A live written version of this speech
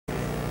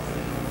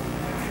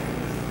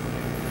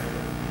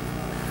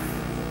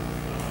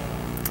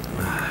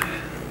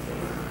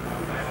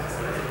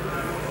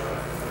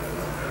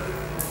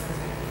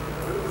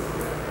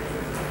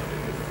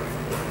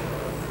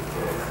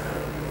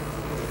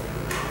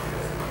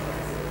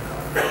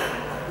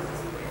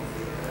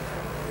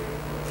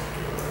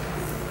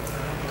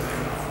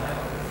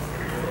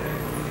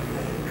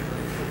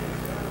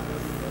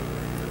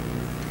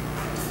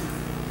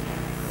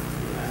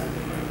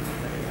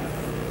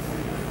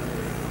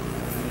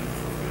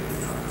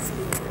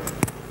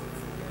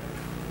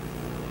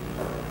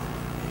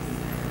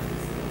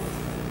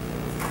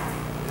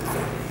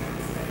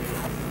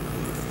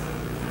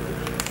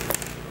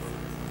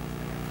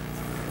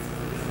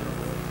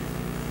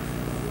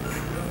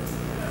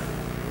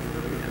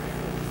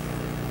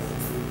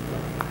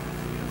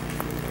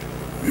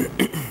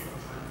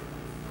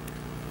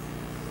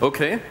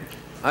Okay,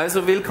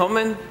 also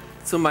willkommen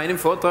zu meinem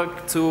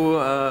Vortrag zu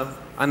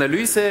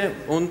Analyse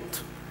und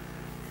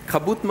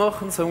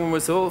Kaputtmachen, sagen wir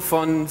mal so,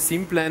 von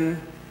simplen,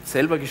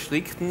 selber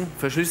gestrickten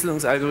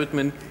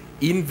Verschlüsselungsalgorithmen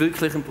in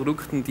wirklichen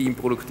Produkten, die im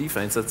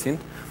Produktiveinsatz sind.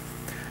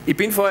 Ich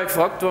bin vorher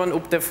gefragt worden,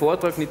 ob der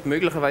Vortrag nicht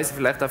möglicherweise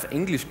vielleicht auf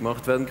Englisch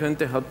gemacht werden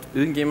könnte. Hat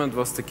irgendjemand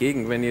was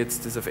dagegen, wenn ich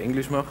jetzt das auf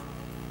Englisch mache?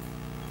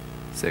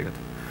 Sehr gut.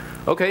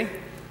 Okay,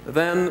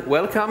 then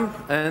welcome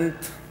and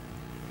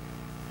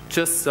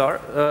just start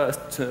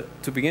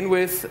to begin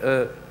with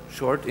a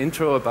short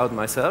intro about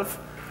myself.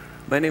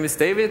 My name is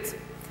David.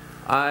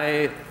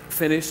 I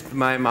finished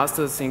my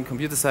master's in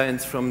computer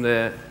science from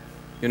the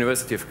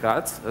University of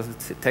Graz,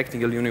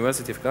 Technical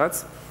University of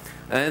Graz,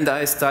 and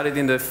I studied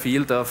in the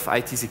field of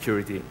IT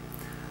security.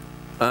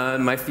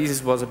 My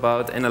thesis was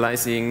about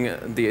analyzing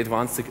the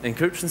advanced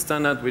encryption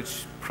standard,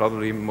 which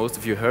probably most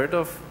of you heard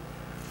of.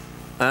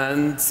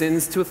 And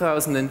since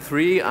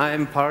 2003,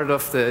 I'm part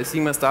of the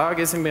Sigma-Star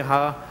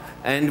GmbH,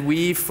 and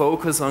we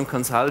focus on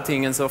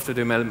consulting and software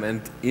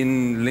development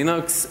in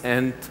Linux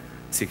and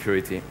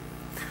security.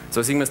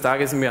 So Sigma-Star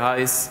GmbH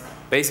is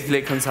basically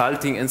a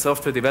consulting and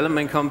software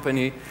development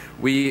company.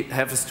 We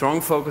have a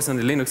strong focus on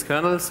the Linux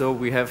kernel, so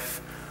we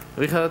have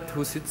Richard,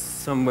 who sits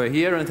somewhere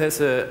here and has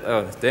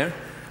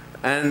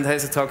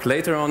a talk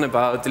later on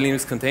about the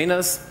Linux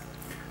containers,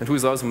 and who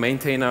is also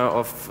maintainer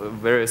of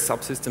various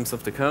subsystems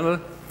of the kernel.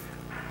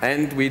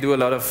 And we do a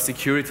lot of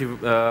security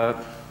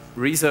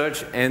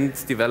research and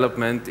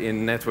development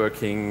in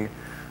networking,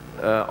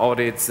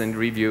 audits and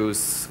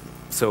reviews.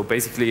 So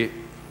basically,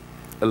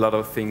 a lot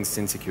of things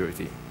in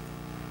security.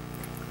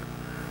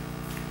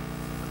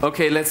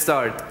 Okay, let's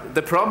start.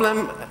 The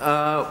problem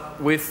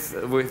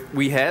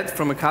we had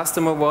from a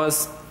customer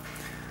was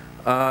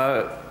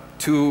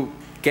to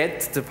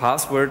get the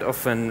password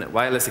of a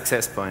wireless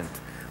access point.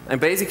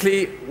 And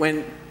basically,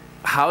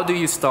 how do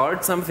you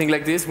start something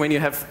like this when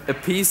you have a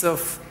piece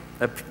of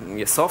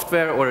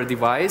software or a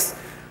device?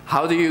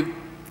 How are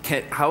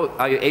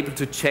you able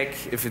to check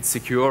if it's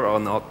secure or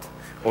not,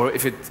 or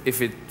if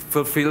it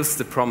fulfills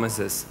the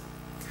promises?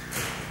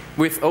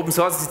 With open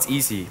source, it's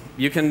easy.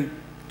 You can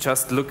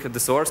just look at the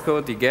source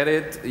code, you get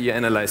it, you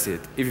analyze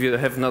it. If you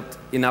have not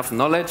enough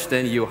knowledge,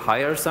 then you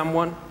hire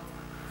someone,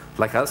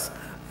 like us,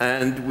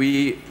 and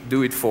we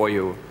do it for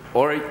you.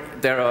 Or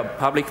there are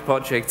public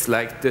projects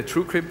like the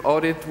TrueCrypt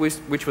audit,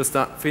 which was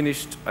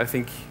finished, I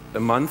think, a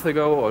month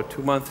ago or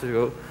 2 months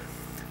ago,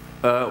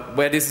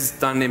 where this is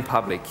done in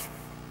public.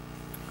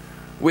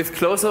 With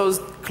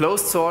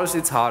closed source,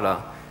 it's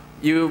harder.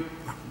 You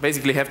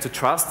basically have to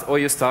trust, or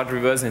you start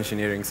reverse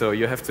engineering. So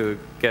you have to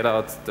get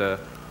out the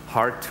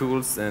hard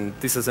tools and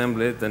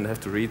disassemble it, and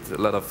have to read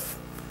a lot of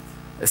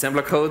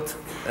assembler code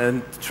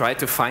and try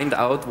to find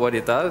out what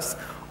it does.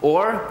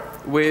 Or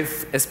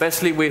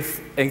especially with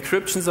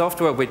encryption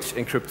software, which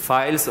encrypt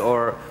files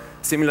or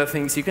similar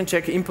things, you can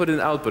check input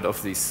and output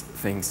of these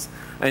things.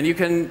 And you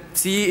can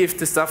see if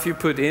the stuff you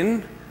put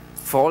in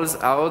falls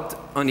out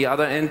on the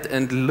other end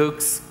and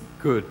looks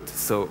good.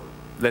 So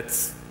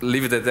let's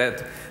leave it at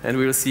that, and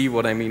we'll see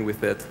what I mean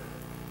with that.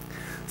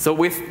 So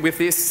with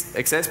this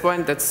access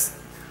point, that's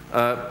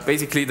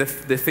basically the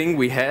thing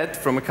we had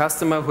from a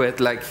customer who had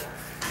like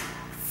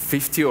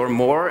 50 or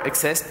more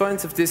access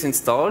points of this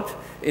installed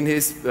in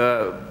his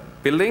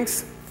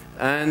buildings.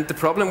 And the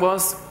problem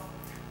was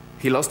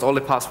he lost all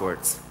the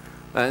passwords.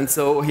 And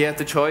so we had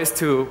the choice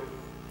to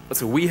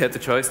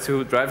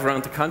drive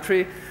around the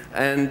country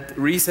and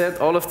reset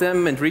all of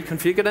them and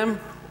reconfigure them,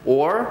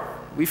 or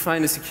we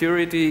find a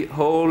security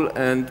hole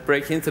and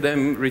break into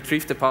them,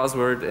 retrieve the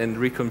password, and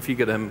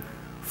reconfigure them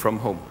from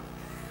home.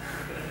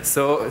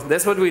 So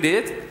that's what we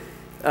did.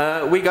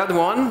 We got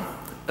one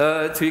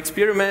to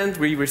experiment.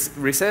 We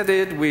reset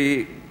it.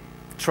 We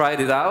tried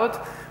it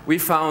out.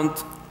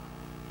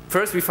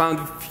 First we found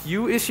a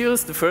few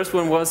issues. The first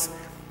one was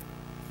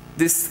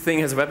this thing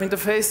has a web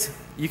interface.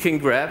 You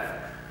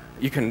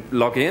can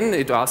log in.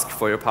 It asks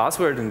for your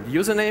password and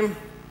username.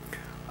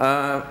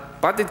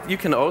 But you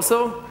can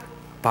also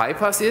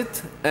bypass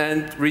it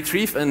and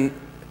retrieve an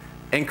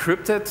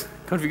encrypted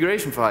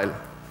configuration file.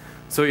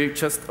 So you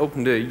just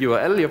open the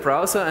URL, your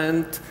browser,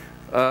 and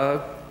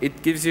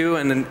it gives you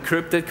an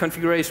encrypted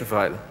configuration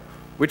file,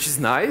 which is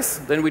nice.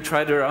 Then we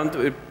tried around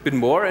a bit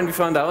more, and we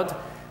found out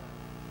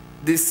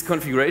this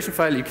configuration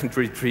file, you can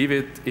retrieve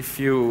it if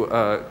you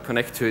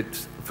connect to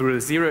it through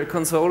the Gstir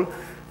console.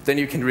 Then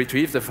you can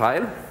retrieve the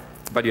file,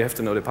 but you have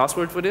to know the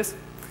password for this.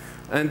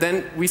 And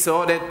then we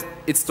saw that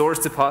it stores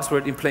the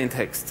password in plain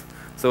text.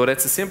 So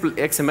that's a simple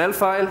XML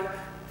file.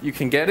 You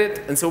can get it.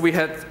 And so we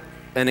had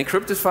an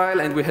encrypted file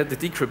and we had the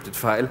decrypted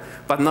file,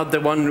 but not the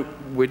one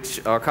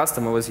which our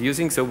customer was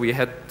using, so we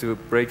had to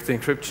break the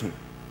encryption.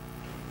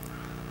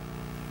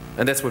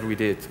 And that's what we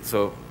did.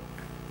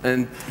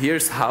 And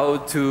here's how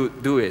to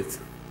do it.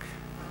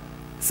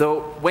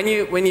 So when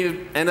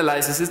you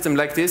analyze a system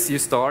like this, you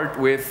start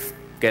with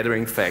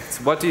gathering facts.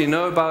 What do you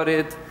know about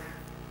it?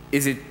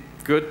 Is it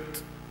good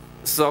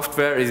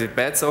software? Is it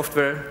bad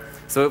software?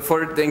 So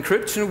for the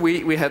encryption,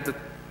 we had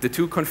the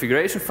two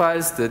configuration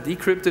files, the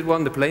decrypted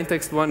one, the plain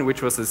text one,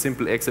 which was a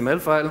simple XML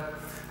file,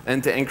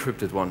 and the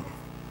encrypted one.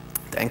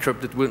 The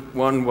encrypted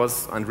one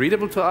was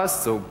unreadable to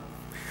us, so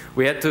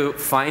we had to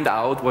find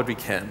out what we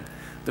can.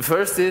 The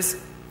first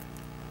is,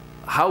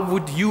 how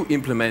would you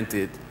implement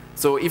it?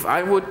 So if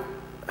I would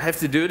have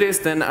to do this,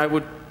 then I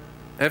would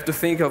have to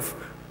think of,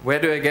 where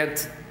do I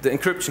get the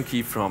encryption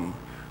key from?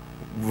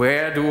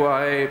 Where do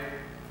I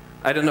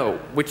don't know,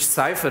 which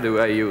cipher do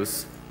I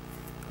use?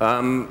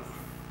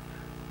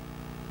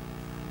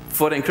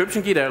 For the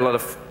encryption key, there are a lot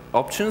of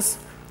options.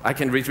 I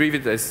can retrieve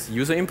it as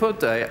user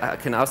input. I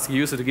can ask the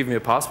user to give me a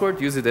password,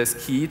 use it as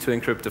key to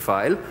encrypt the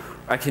file.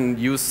 I can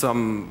use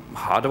some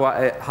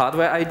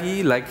hardware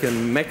ID, like a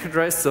MAC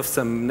address of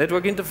some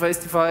network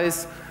interface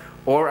device,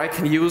 or I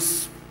can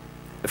use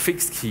a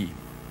fixed key.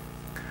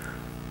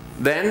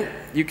 Then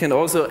you can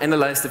also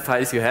analyze the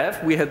files you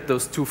have. We had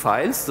those two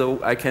files, so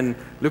I can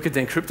look at the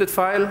encrypted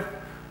file,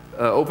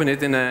 open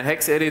it in a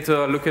hex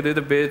editor, look at it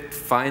a bit,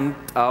 find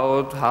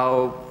out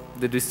how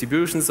the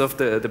distributions of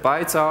the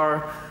bytes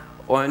are,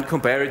 and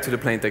compare it to the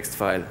plaintext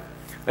file.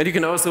 And you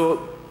can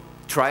also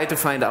try to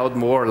find out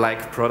more,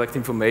 like product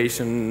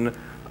information,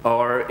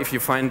 or if you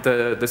find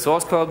the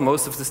source code,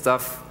 most of the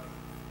stuff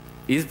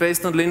is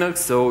based on Linux,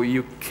 so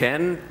you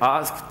can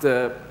ask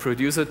the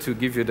producer to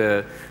give you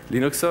the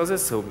Linux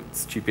sources, so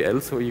it's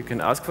GPL, so you can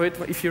ask for it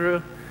if you're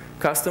a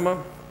customer.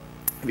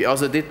 We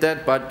also did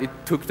that, but it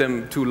took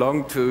them too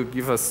long to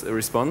give us a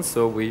response,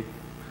 so we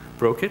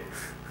broke it.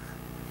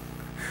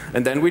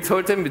 And then we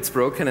told them it's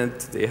broken and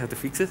they had to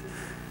fix it.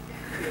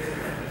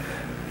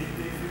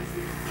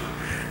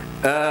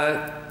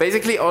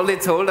 Basically, all they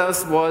told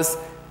us was,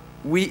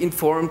 we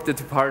informed the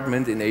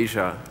department in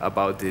Asia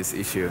about this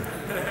issue.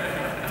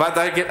 But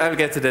I'll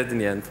get to that in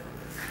the end.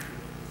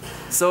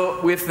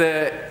 So with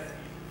the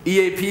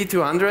EAP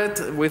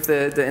 200, with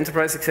the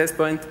Enterprise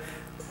AccessPoint,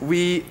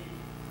 we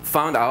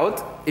found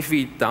out if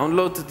we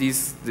download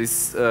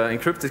this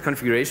encrypted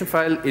configuration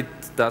file, it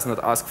does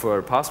not ask for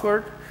a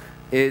password.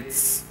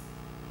 It's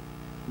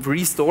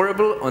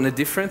restorable on a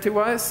different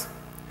device.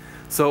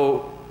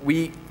 So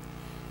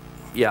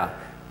the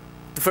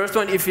first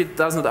one, if it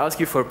does not ask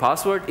you for a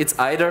password, it's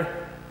either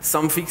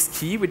some fixed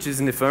key, which is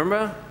in the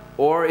firmware,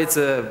 or it's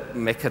a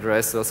MAC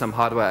address or some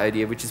hardware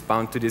ID, which is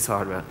bound to this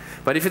hardware.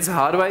 But if it's a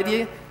hardware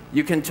ID,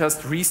 you can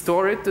just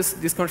restore it,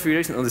 this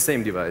configuration, on the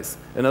same device,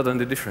 and not on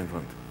the different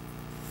one.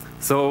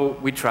 So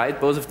we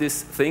tried both of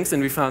these things,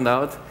 and we found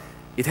out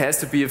it has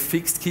to be a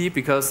fixed key,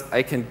 because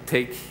I can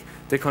take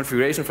the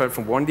configuration file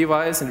from one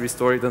device and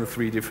restore it on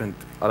 3 different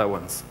other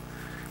ones.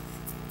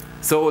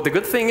 So the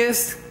good thing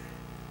is,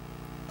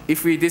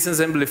 if we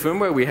disassemble the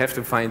firmware, we have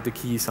to find the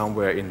key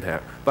somewhere in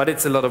there. But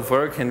it's a lot of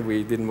work, and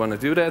we didn't want to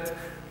do that.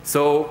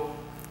 So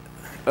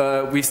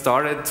we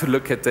started to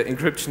look at the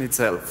encryption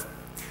itself.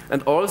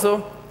 And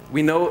also,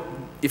 we know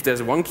if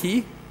there's one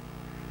key,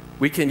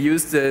 we can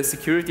use the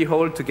security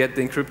hole to get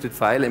the encrypted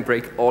file and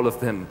break all of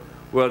them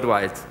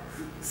worldwide.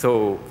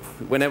 So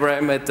whenever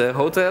I'm at the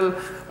hotel,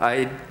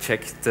 I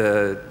check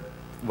the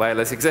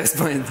wireless access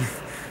point.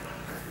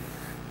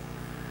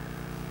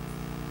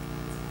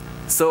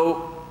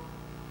 So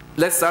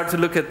let's start to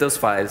look at those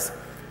files.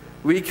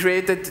 We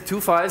created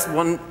 2 files.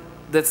 One,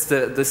 that's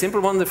the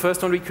simple one, the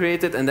first one we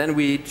created, and then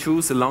we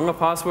choose a longer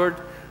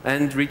password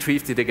and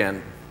retrieved it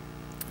again.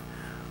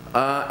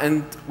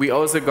 And we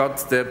also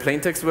got the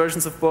plaintext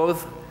versions of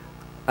both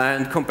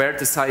and compared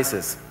the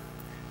sizes.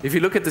 If you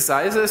look at the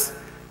sizes,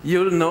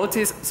 you'll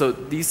notice, so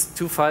these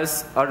 2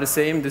 files are the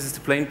same. This is the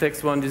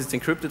plaintext one, this is the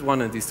encrypted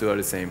one, and these 2 are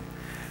the same.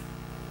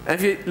 And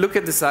if you look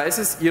at the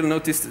sizes, you'll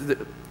notice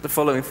the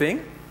following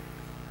thing.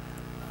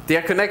 They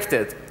are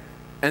connected,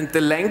 and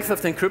the length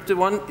of the encrypted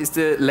one is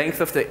the length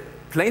of the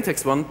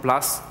plaintext one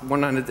plus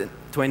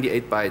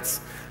 128 bytes.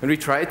 And we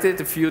tried it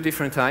a few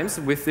different times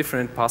with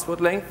different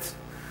password lengths,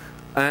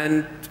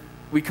 and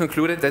we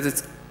concluded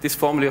that this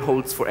formula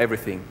holds for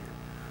everything.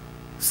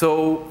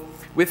 So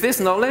with this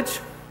knowledge,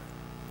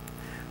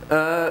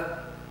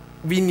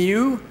 we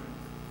knew,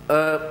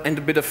 and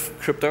a bit of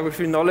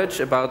cryptography knowledge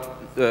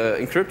about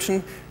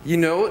encryption, you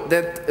know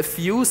that a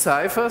few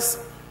ciphers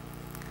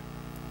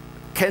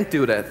can't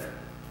do that.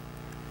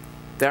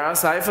 There are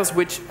ciphers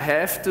which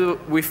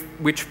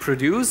which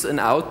produce an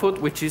output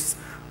which is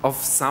of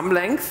some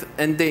length,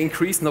 and they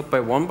increase not by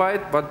 1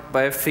 byte, but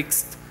by a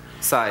fixed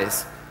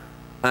size.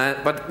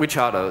 But which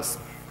are those?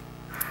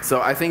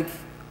 So I think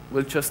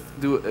we'll just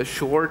do a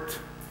short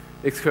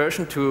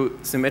excursion to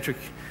symmetric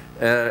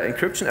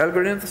encryption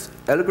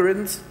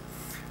algorithms.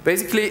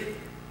 Basically,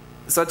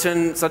 such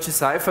a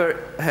cipher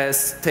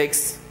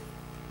takes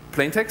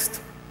plaintext,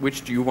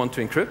 which you want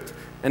to encrypt,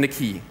 and a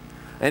key.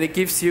 And it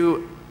gives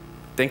you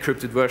the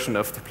encrypted version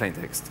of the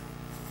plaintext.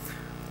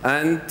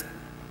 And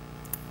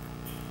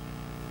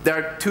there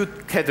are 2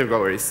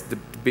 categories,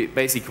 the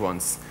basic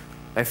ones.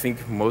 I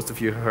think most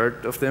of you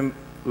heard of them.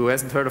 Who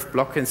hasn't heard of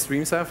block and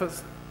stream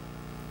ciphers?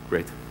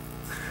 Great.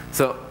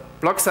 So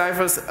block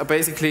ciphers are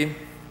basically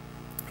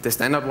the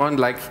standard one,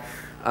 like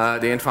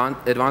the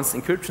advanced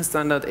encryption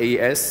standard,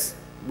 AES,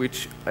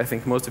 which I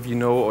think most of you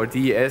know, or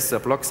DES are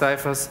block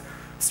ciphers.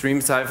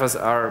 Stream ciphers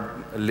are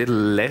a little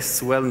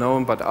less well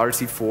known, but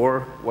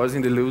RC4 was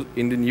in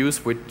the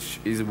news, which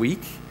is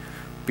weak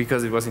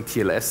because it was in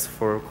TLS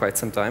for quite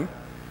some time.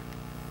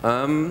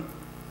 And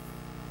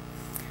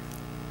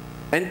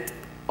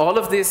all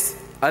of these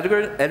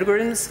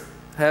algorithms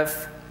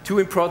have two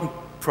important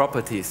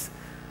properties.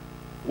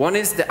 One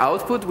is the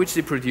output which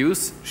they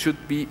produce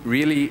should be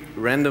really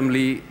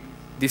randomly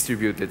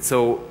distributed.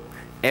 So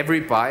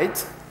every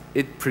byte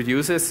it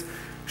produces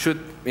should,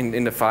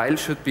 in the file,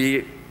 should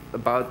be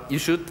about, you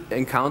should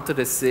encounter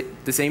the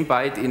same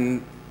byte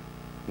in,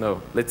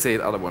 no, let's say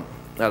the other one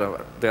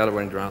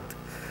around.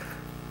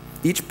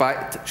 Each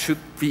byte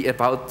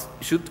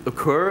should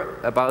occur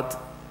about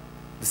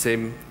the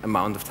same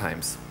amount of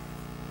times.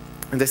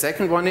 And the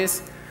second one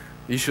is,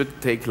 you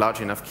should take large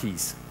enough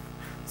keys.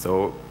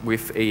 So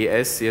with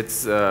AES,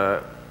 it's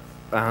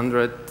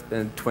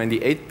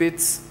 128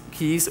 bits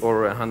keys,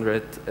 or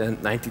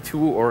 192,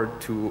 or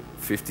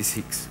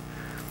 256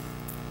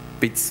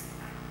 bits.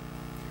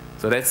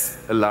 So that's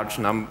a large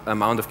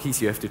amount of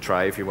keys you have to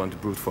try if you want to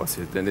brute force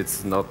it, and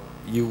it's not,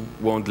 you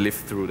won't live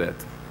through that.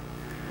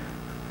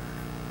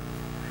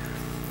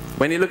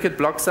 When you look at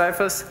block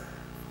ciphers,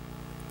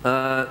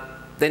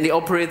 then they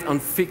operate on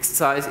fixed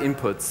size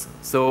inputs.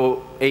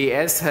 So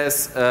AES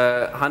has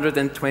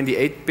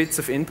 128 bits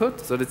of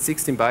input, so that's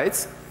 16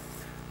 bytes.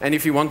 And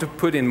if you want to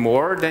put in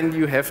more, then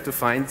you have to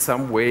find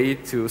some way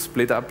to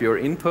split up your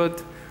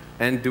input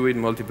and do it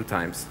multiple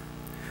times.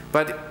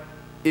 But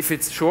if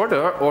it's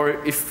shorter,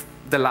 or if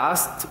the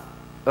last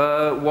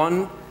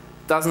one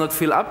does not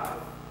fill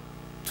up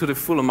to the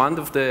full amount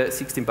of the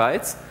 16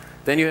 bytes,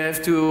 then you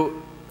have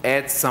to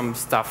add some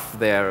stuff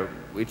there,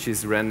 which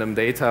is random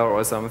data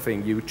or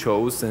something you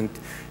chose, and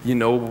you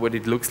know what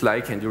it looks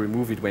like, and you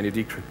remove it when you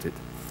decrypt it.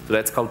 So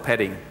that's called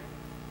padding.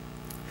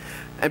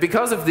 And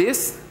because of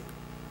this,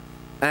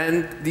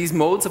 and these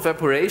modes of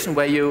operation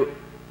where you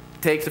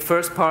take the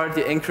first part,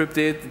 you encrypt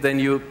it, then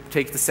you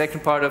take the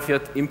second part of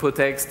your input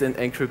text and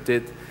encrypt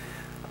it,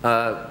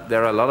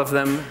 there are a lot of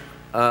them.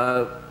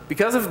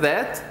 Because of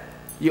that,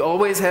 you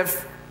always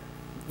have,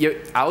 your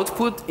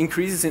output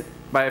increases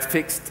by a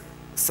fixed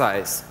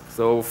size.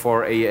 So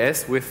for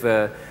AES with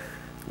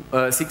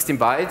 16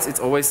 bytes, it's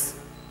always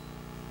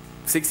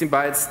 16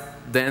 bytes,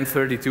 then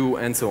 32,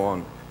 and so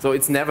on. So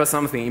it's never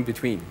something in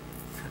between.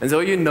 And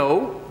so you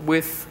know,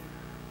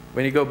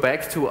 when you go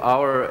back to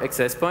our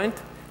AccessPoint,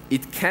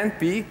 it can't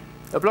be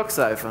a block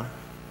cipher.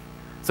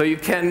 So you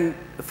can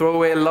throw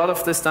away a lot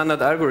of the standard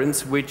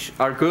algorithms which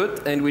are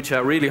good and which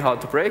are really hard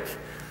to break.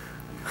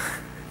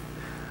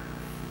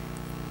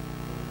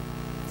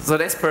 So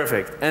that's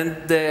perfect. And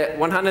the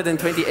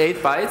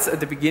 128 bytes at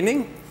the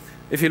beginning,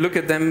 if you look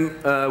at them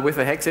with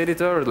a hex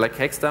editor, like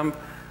hexdump,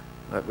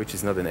 which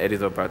is not an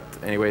editor, but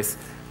anyways,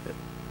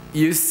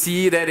 you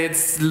see that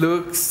it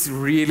looks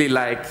really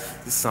like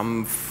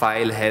some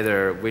file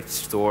header which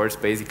stores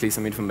basically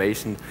some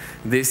information.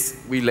 This,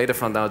 we later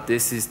found out,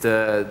 this is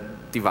the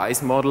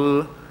device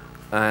model,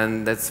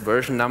 and that's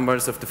version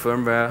numbers of the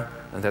firmware,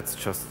 and that's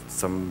just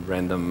some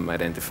random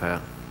identifier.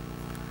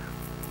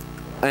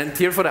 And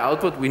here for the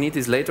output, we need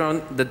this later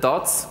on. The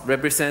dots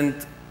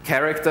represent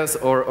characters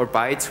or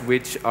bytes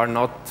which are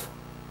not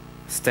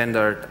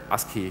standard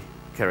ASCII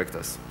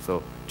characters.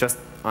 So just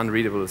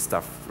unreadable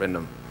stuff,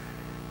 random.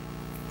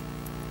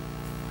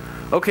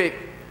 Okay,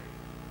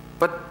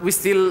 but we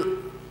still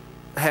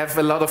have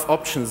a lot of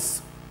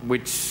options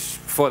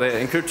for the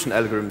encryption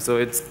algorithm. So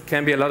it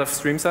can be a lot of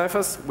stream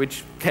ciphers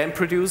which can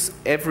produce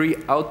every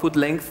output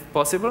length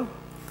possible,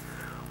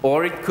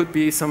 or it could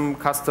be some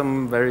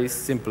custom, very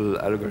simple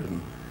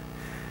algorithm.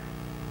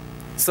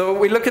 So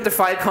we look at the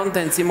file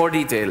contents in more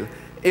detail.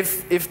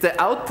 If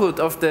the output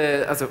of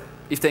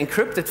if the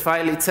encrypted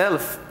file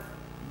itself,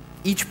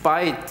 each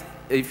byte,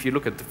 if you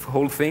look at the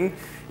whole thing,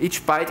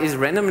 each byte is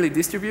randomly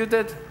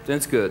distributed, then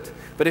it's good.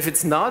 But if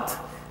it's not,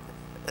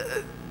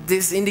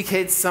 this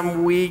indicates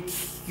some weak,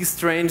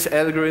 strange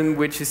algorithm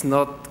which is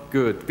not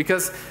good.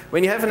 Because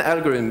when you have an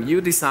algorithm,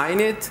 you design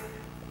it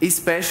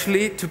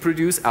especially to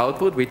produce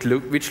output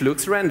which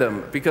looks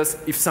random. Because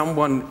if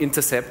someone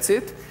intercepts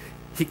it,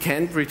 he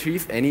can't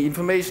retrieve any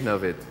information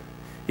of it.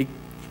 He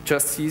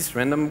just sees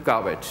random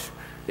garbage.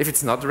 If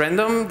it's not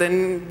random,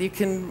 then you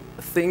can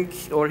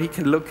think, or he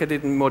can look at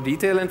it in more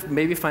detail and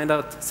maybe find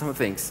out some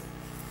things.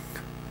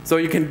 So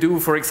you can do,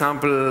 for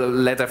example,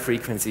 letter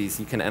frequencies.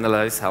 You can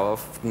analyze how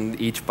often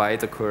each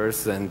byte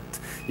occurs, and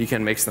you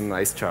can make some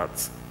nice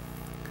charts.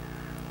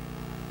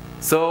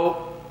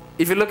 So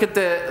if you look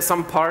at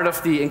some part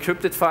of the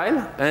encrypted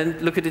file and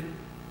look at it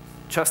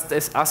just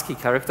as ASCII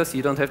characters,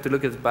 you don't have to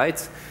look at the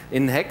bytes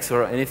in hex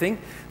or anything,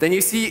 then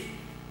you see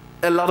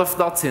a lot of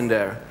dots in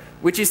there,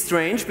 which is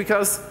strange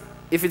because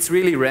if it's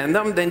really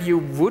random, then you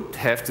would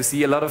have to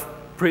see a lot of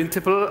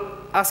printable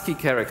ASCII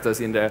characters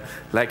in there,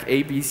 like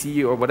A, B,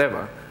 C, or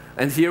whatever.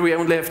 And here we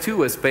only have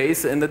two, a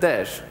space and a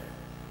dash,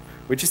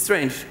 which is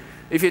strange.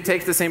 If you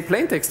take the same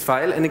plaintext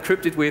file and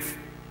encrypt it with,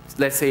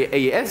 let's say,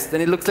 AES,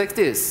 then it looks like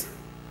this.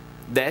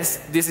 This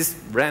is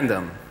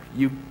random.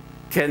 You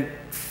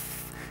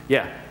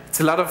yeah, it's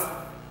a lot of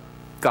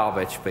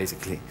garbage,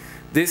 basically.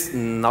 This,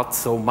 not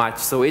so much.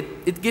 So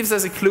it gives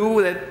us a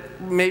clue that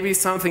maybe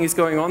something is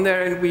going on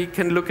there, and we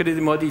can look at it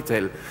in more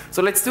detail.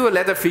 So let's do a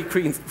letter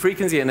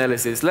frequency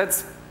analysis.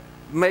 Let's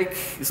make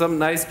some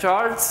nice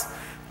charts.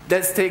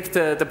 Let's take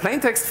the plain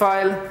text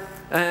file,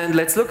 and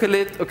let's look at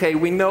it. Okay,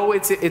 we know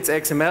it's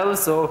XML,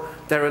 so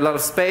there are a lot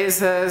of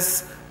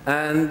spaces,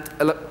 and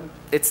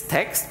it's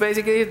text,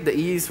 basically. The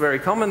E is very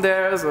common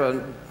there.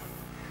 So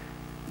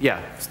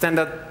yeah,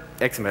 standard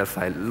XML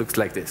file looks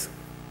like this.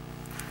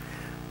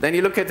 Then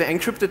you look at the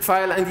encrypted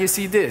file, and you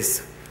see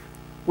this,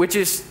 which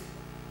is,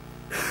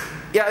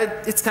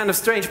 yeah, it's kind of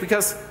strange,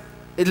 because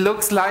it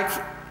looks like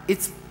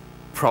it's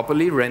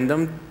properly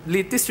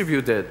randomly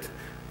distributed.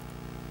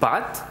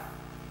 But,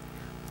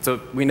 so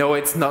we know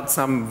it's not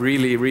some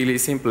really, really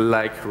simple,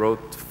 like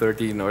route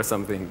 13 or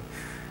something,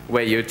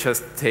 where you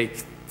just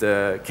take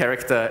the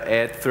character,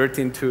 add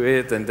 13 to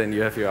it, and then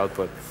you have your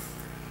output.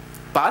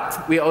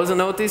 But we also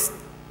noticed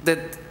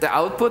that the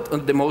output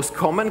and the most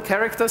common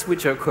characters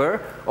which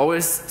occur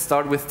always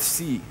start with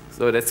C.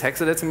 So that's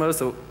hexadecimal,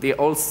 so they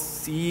all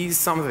see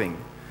something,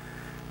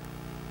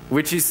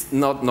 which is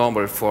not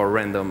normal for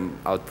random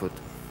output.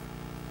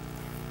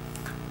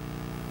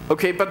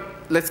 Okay, but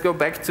let's go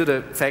back to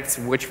the facts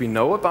which we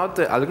know about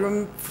the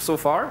algorithm so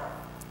far.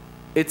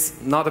 It's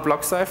not a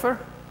block cipher.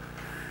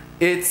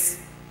 It's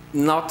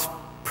not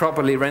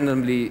properly a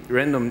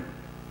random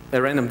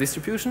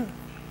distribution.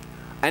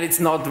 And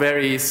it's not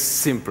very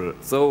simple.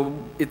 So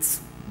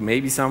it's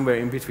maybe somewhere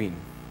in between.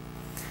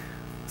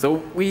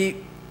 So we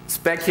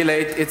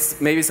speculate it's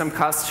maybe some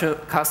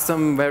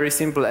custom, very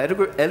simple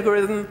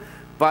algorithm,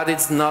 but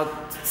it's not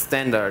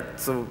standard.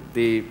 So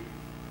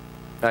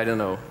I don't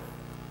know.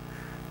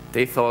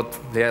 They thought,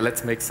 yeah,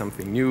 let's make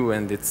something new,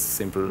 and it's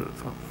simple.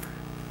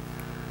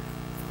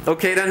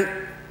 Okay, then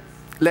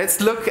let's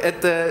look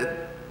at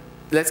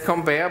let's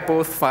compare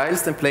both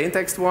files, the plain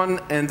text one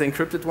and the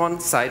encrypted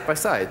one, side by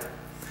side.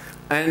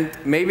 And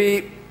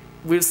maybe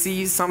we'll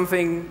see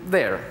something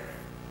there.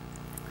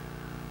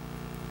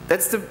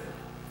 That's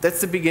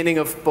the beginning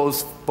of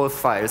both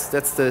files.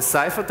 That's the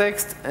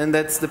ciphertext, and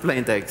that's the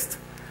plain text.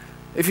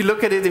 If you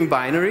look at it in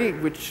binary,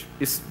 which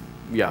is,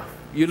 yeah,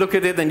 you look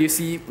at it and you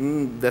see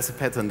there's a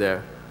pattern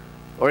there.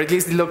 Or at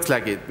least it looks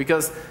like it,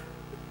 because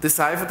the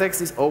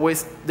ciphertext is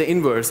always the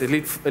inverse, at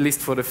least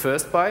for the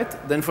first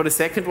byte. Then for the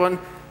second one,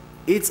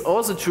 it's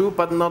also true,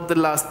 but not the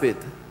last bit.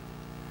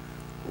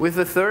 With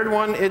the third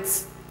one,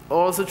 it's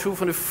also true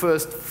for the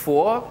first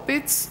 4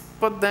 bits,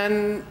 but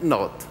then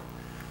not.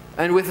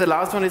 And with the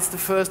last one, it's the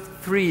first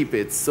 3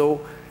 bits.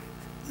 So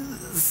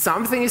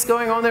something is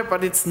going on there,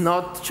 but it's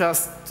not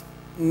just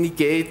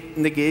negate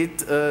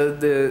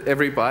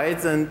every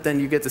byte, and then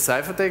you get the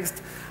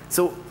ciphertext.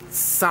 So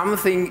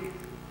something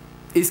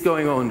is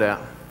going on there.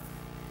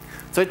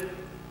 So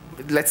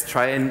let's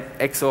try an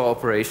XOR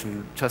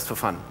operation just for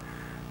fun.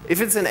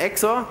 If it's an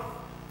XOR,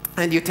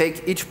 and you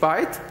take each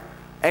byte,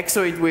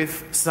 XOR it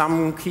with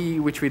some key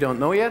which we don't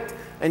know yet,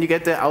 and you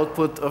get the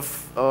output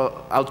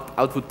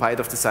byte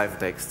of the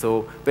ciphertext.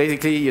 So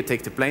basically, you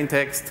take the plain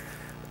text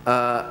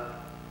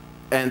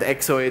and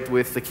XOR it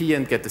with the key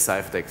and get the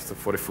ciphertext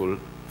for the full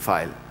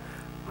file.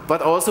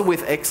 But also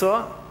with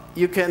XOR,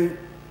 you can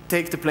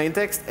take the plain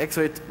text,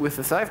 XOR it with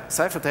the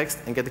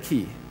ciphertext, and get the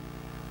key.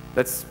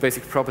 That's the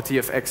basic property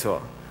of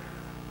XOR.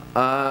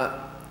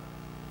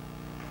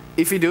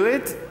 If we do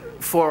it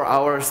for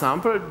our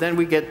sample, then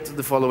we get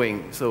the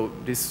following. So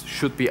this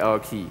should be our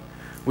key.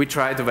 We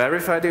try to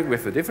verify it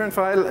with a different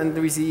file, and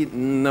we see,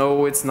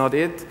 no, it's not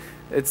it.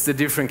 It's a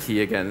different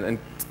key again, and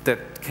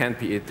that can't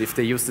be it. If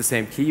they use the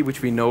same key,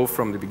 which we know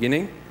from the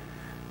beginning,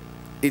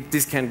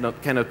 this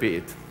cannot be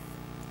it.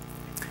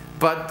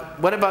 But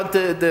what about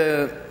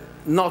the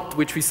not,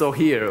 which we saw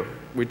here,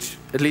 which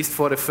at least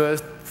for the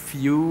first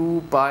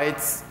few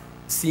bytes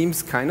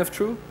seems kind of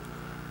true?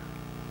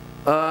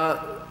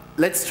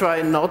 Let's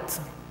try not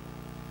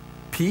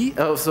P,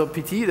 so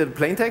PT, the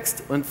plain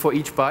text, and for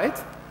each byte,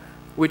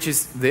 which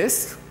is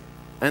this,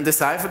 and the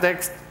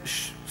ciphertext,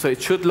 so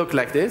it should look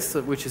like this,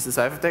 which is the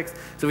ciphertext.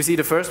 So we see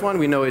the first one,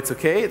 we know it's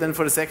okay. Then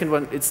for the second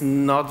one, it's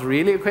not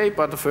really okay,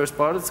 but the first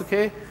part is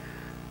okay.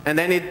 And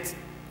then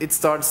it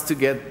starts to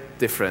get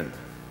different.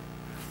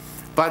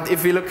 But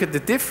if we look at the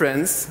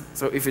difference,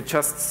 so if we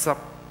just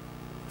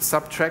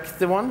subtract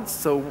the one,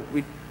 so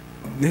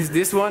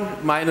this one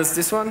minus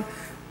this one,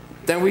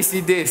 then we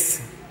see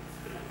this,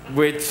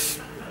 which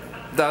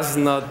does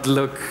not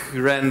look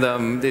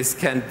random. This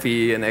can't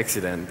be an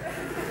accident.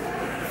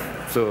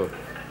 So,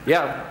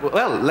 yeah,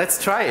 well,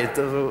 let's try it.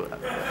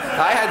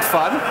 I had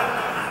fun.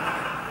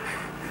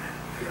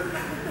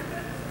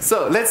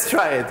 So, let's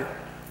try it.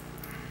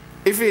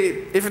 If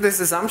this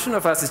assumption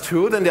of us is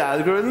true, then the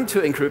algorithm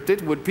to encrypt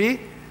it would be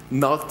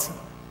not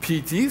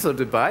PT, so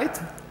the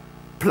byte,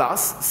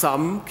 plus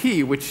some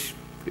key, which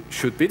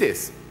should be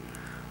this.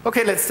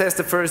 Okay, let's test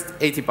the first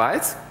 80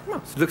 bytes. Oh,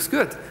 it looks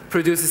good.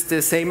 Produces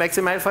the same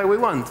XML file we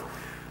want.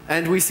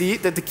 And we see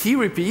that the key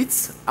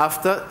repeats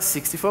after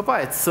 64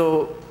 bytes.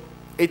 So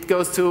it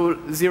goes to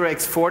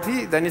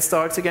 0x40, then it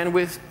starts again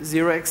with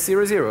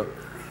 0x00.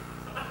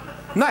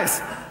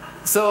 Nice.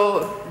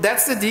 So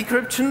that's the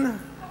decryption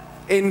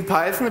in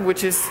Python,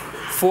 which is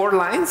 4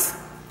 lines.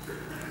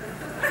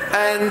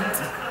 And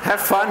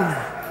have fun.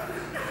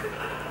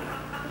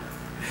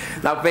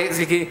 Now,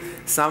 basically,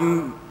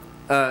 some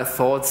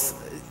thoughts,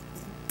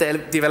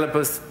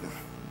 developers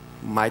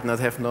might not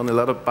have known a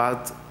lot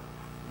about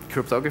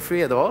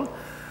cryptography at all,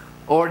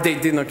 or they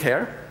did not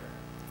care.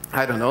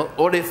 I don't know.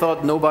 Or they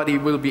thought nobody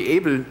will be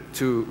able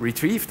to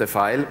retrieve the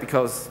file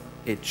because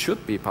it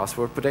should be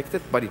password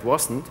protected, but it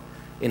wasn't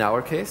in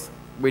our case,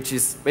 which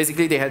is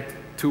basically they had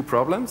 2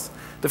 problems.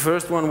 The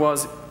first one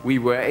was we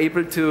were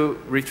able to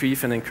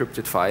retrieve an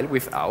encrypted file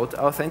without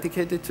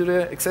authenticating to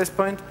the access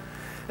point.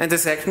 And the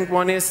second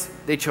one is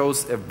they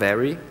chose a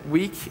very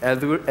weak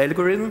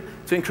algorithm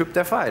to encrypt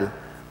their file.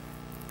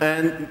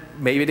 And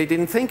maybe they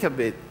didn't think of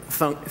it,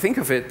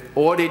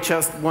 or they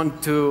just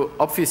want to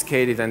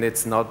obfuscate it and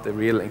it's not the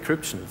real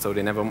encryption. So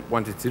they never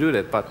wanted to do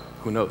that, but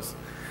who knows?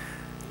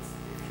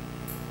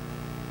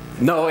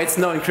 No, it's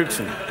no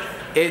encryption.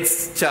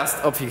 It's just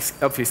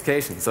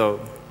obfuscation. So,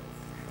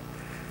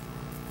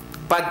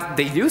 but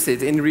they use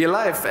it in real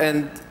life,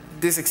 and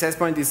this access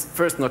point is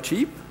first not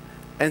cheap,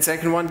 and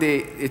second one,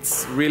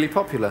 it's really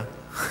popular.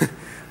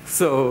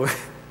 So,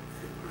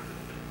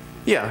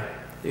 yeah,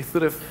 you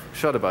should have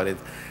thought about it.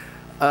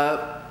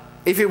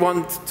 If you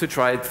want to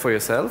try it for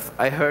yourself,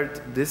 I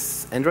heard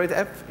this Android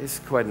app is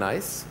quite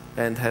nice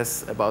and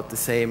has about the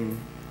same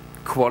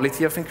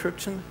quality of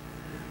encryption,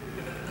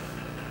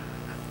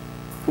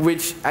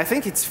 which I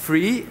think it's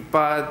free,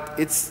 but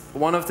it's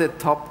one of the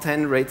top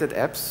 10 rated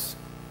apps.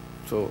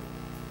 So,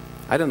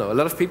 I don't know, a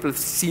lot of people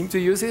seem to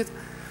use it.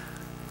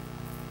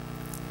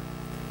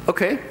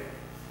 Okay.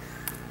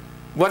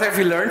 What have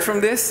you learned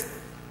from this?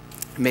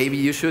 Maybe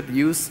you should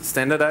use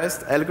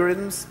standardized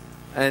algorithms,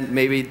 and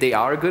maybe they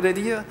are a good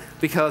idea,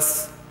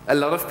 because a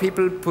lot of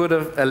people put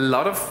a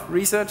lot of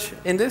research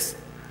in this.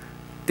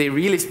 They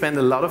really spend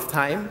a lot of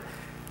time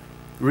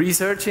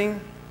researching,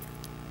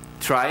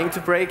 trying to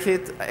break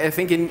it. I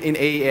think in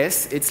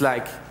AES, it's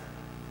like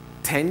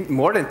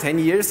more than 10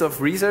 years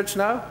of research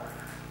now.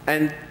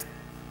 And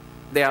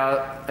there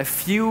are a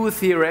few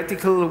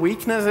theoretical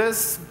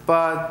weaknesses,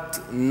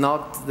 but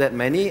not that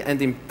many.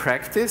 And in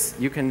practice,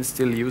 you can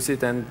still use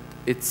it, and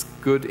it's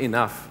good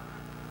enough.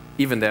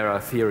 Even there are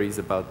theories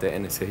about the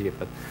NSA here.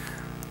 But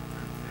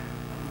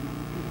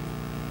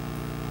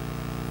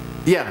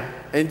yeah,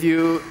 and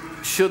you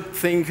should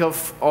think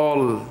of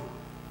all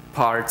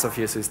parts of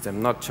your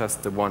system, not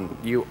just the one.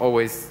 You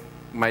always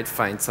might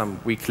find some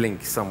weak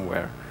link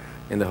somewhere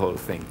in the whole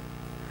thing.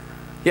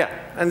 Yeah,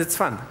 and it's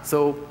fun.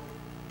 So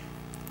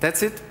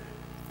that's it.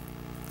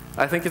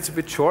 I think it's a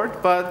bit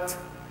short, but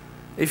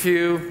if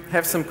you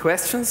have some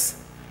questions,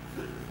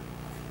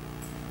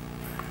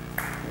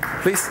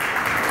 please.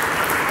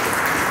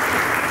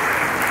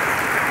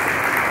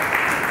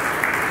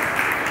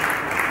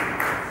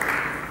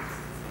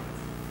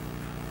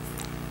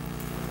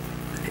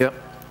 Yeah.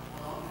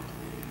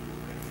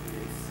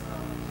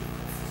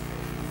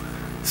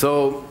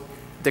 So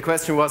the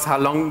question was, how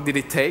long did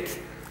it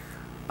take?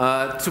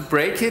 To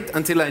break it,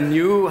 until I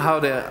knew how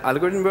the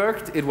algorithm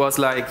worked, it was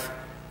like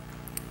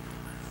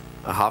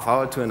a half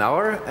hour to an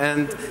hour.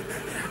 And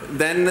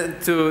then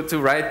to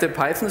write the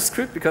Python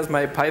script, because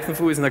my Python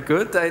foo is not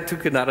good, I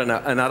took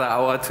another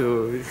hour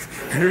to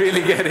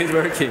really get it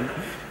working.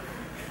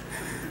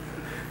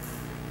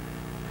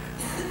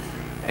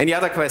 Any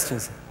other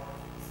questions?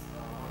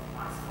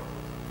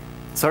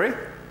 Sorry?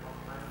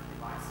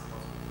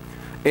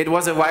 It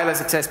was a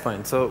wireless access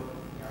point. So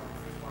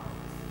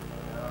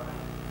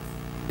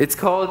it's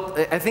called,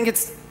 I think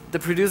it's, the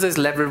producer is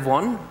level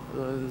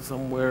 1,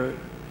 somewhere.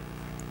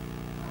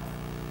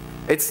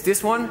 It's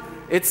this one.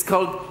 It's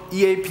called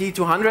EAP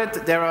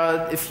 200. There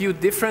are a few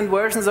different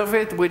versions of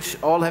it, which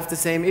all have the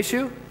same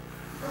issue.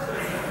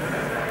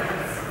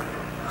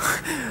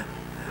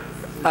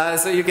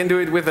 So you can do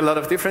it with a lot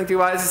of different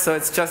devices. So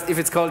it's just, if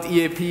it's called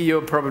EAP,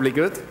 you're probably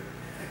good.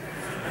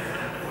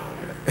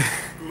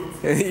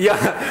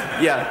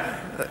 Yeah,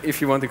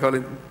 if you want to call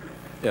it,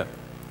 yeah.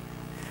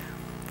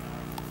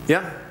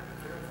 Yeah?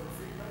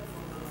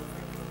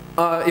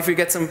 If we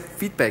get some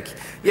feedback.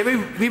 Yeah,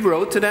 we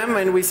wrote to them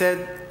and we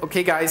said,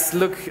 okay guys,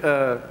 look,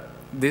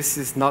 this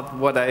is not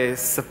what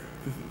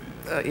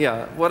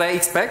what I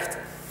expect.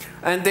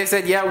 And they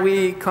said, yeah,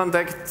 we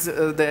contact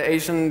the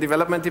Asian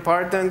Development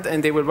Department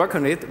and they will work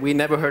on it. We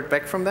never heard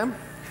back from them.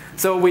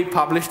 So we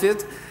published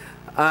it.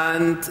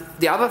 And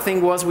the other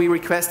thing was we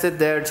requested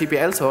their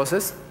GPL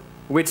sources,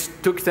 which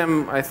took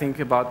them, I think,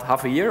 about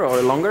half a year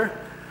or longer.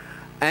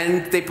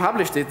 And they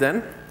published it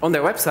then on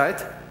their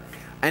website.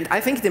 And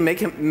I think they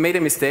made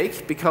a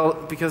mistake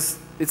because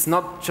it's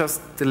not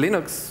just the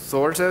Linux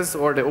sources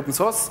or the open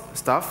source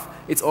stuff,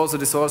 it's also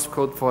the source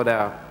code for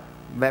their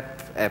web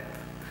app.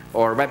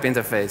 or web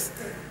interface.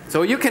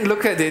 So you can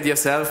look at it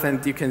yourself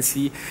and you can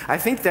see. I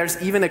think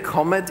there's even a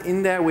comment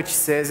in there which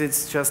says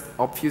it's just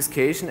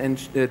obfuscation and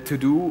to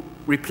do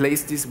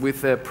replace this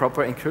with a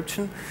proper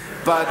encryption,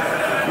 but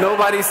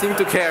nobody seemed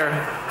to care.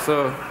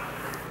 So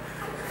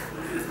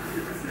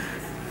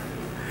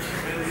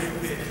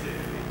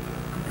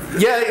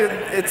yeah,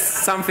 it's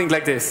something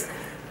like this.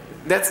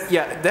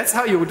 That's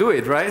how you do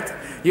it, right?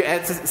 You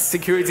add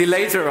security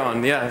later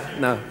on. Yeah,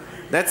 no,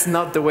 that's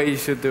not the way you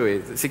should do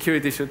it.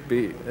 Security should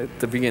be at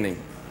the beginning.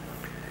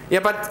 Yeah,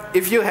 but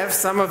if you have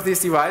some of these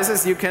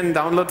devices, you can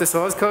download the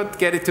source code,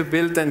 get it to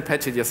build, and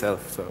patch it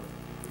yourself. So,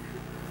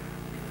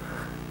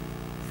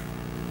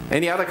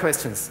 any other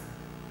questions?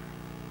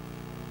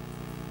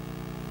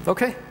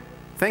 Okay,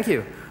 thank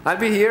you. I'll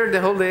be here the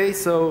whole day,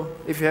 so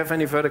if you have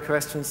any further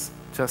questions,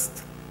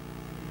 just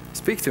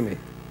speak to me.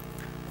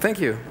 Thank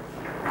you.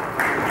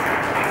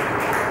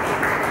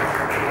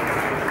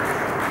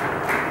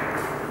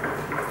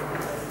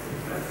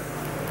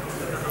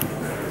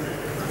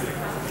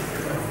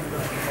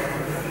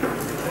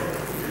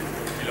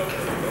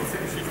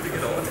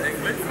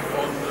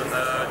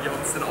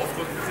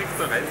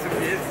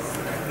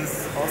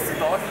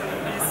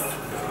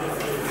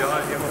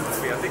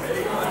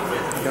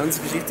 Die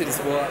ganze Geschichte, das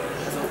war,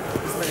 also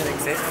bis wir den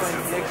AccessPoint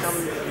gekriegt haben,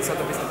 das hat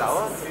ein bisschen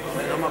gedauert,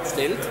 weil den haben wir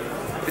bestellt,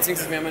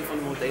 beziehungsweise wir haben ihn von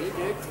einem Modell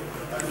gekriegt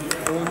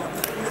und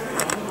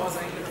dann war es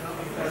eigentlich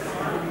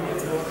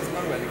jetzt war es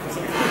langweilig.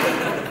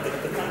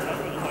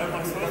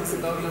 Den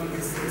ganzen Tag lang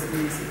bis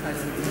die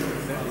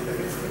Sicherheitsentwicklung fertig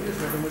ist,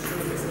 weil du musst schon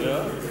ein bisschen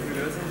die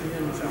Lösung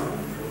schauen,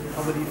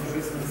 aber die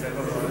verschlüsseln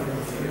selber.